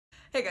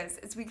Hey guys,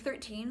 it's week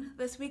 13.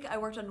 This week I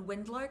worked on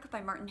Lark by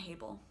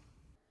Hebel.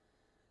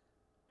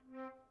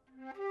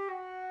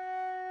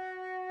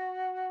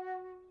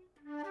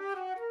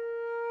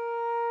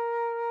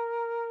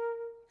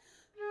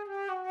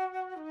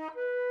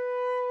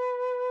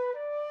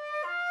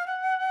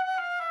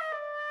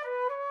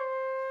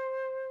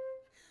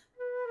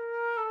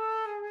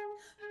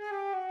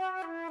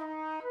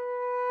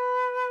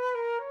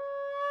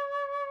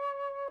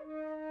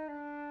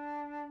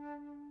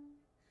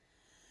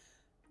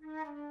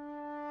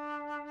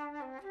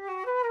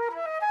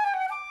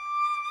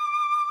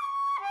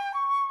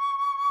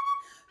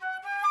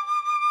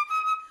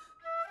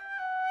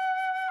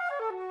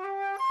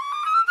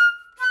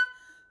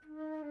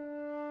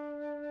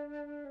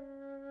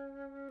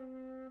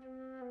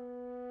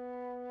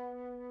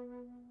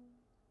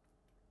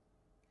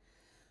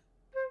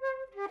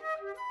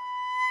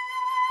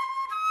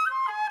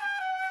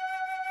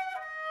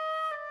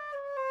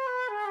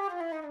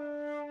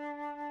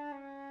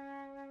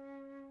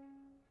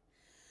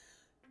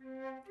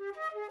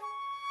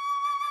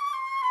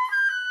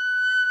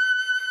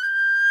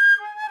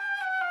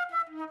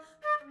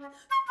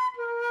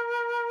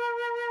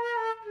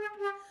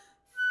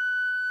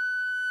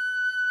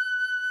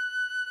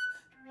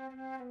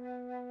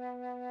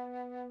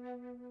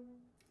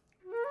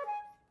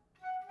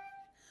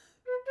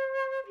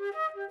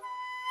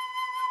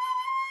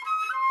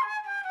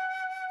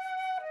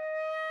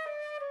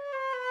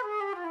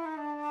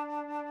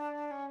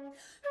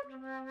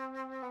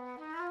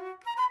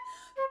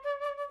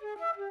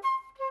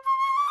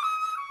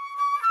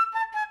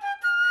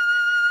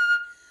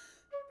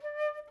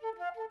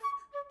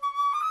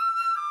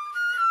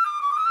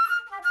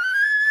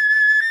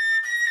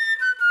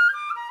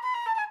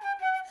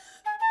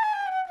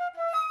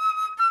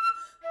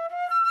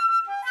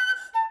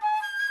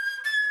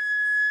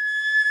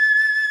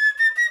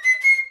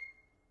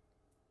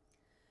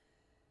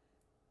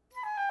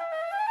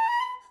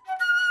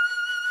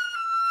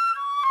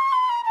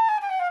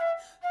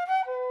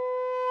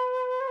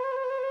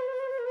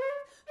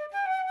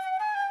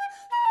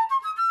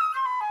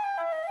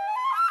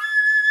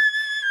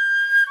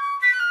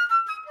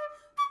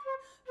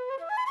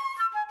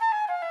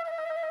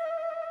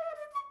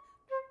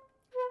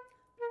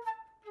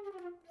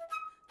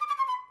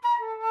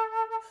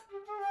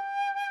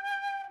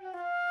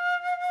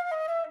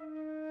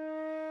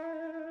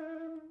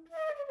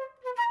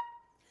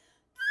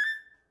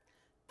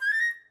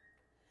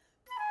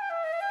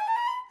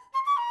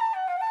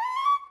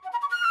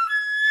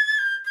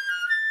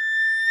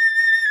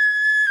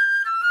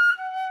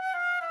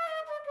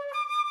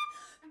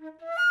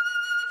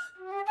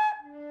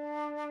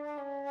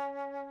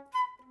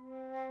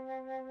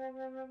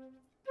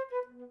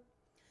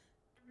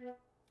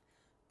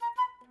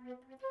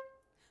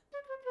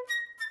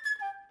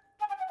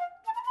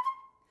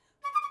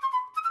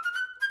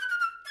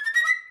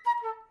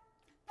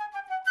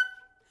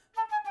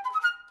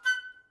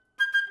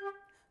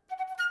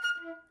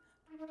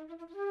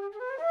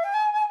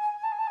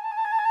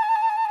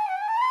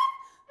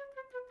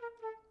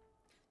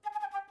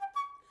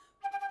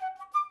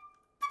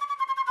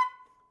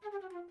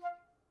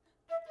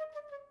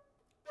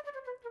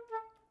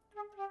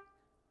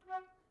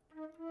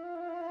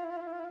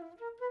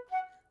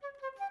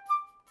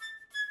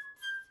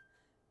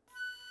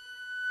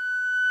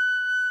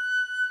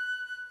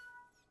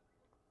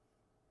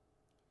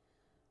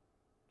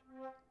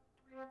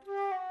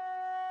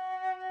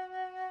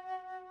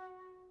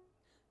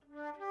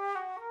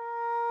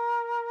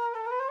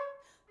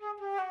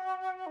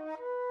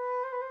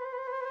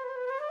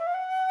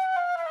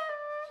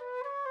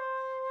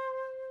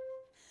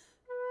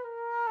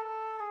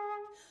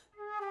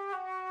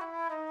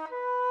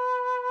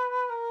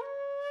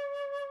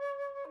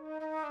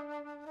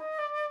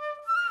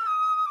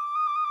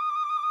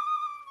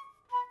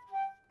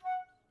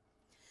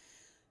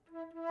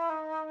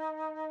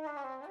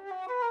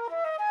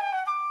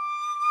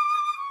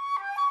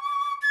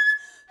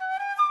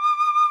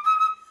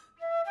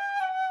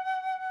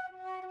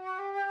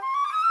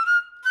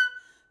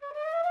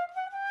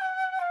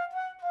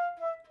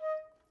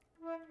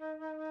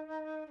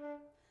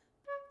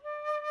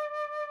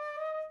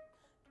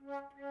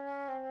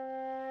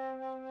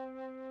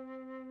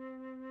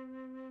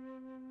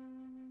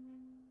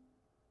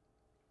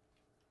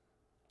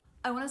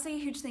 I want to say a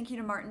huge thank you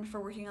to Martin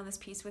for working on this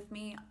piece with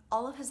me.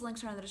 All of his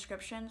links are in the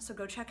description, so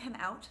go check him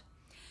out.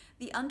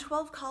 The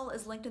Untwelve call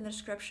is linked in the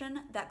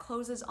description. That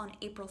closes on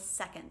April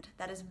 2nd.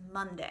 That is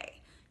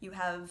Monday. You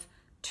have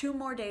 2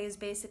 more days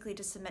basically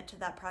to submit to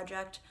that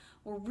project.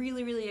 We're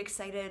really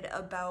excited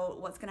about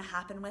what's going to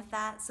happen with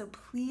that, so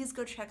please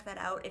go check that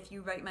out if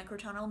you write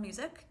microtonal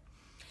music.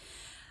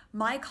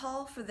 My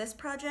call for this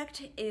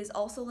project is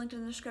also linked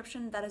in the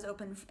description. That is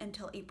open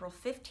until April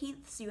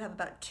 15th, so you have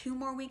about 2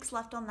 more weeks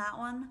left on that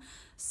one.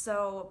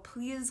 So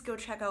please go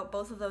check out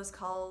both of those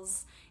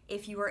calls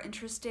if you are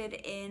interested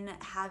in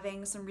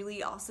having some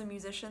really awesome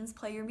musicians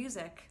play your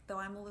music, though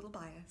I'm a little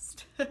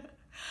biased.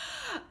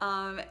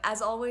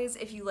 As always,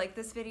 if you like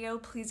this video,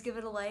 please give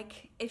it a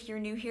like. If you're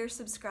new here,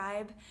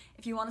 subscribe.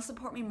 If you want to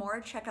support me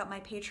more, check out my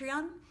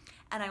Patreon,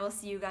 and I will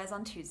see you guys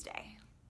on Tuesday.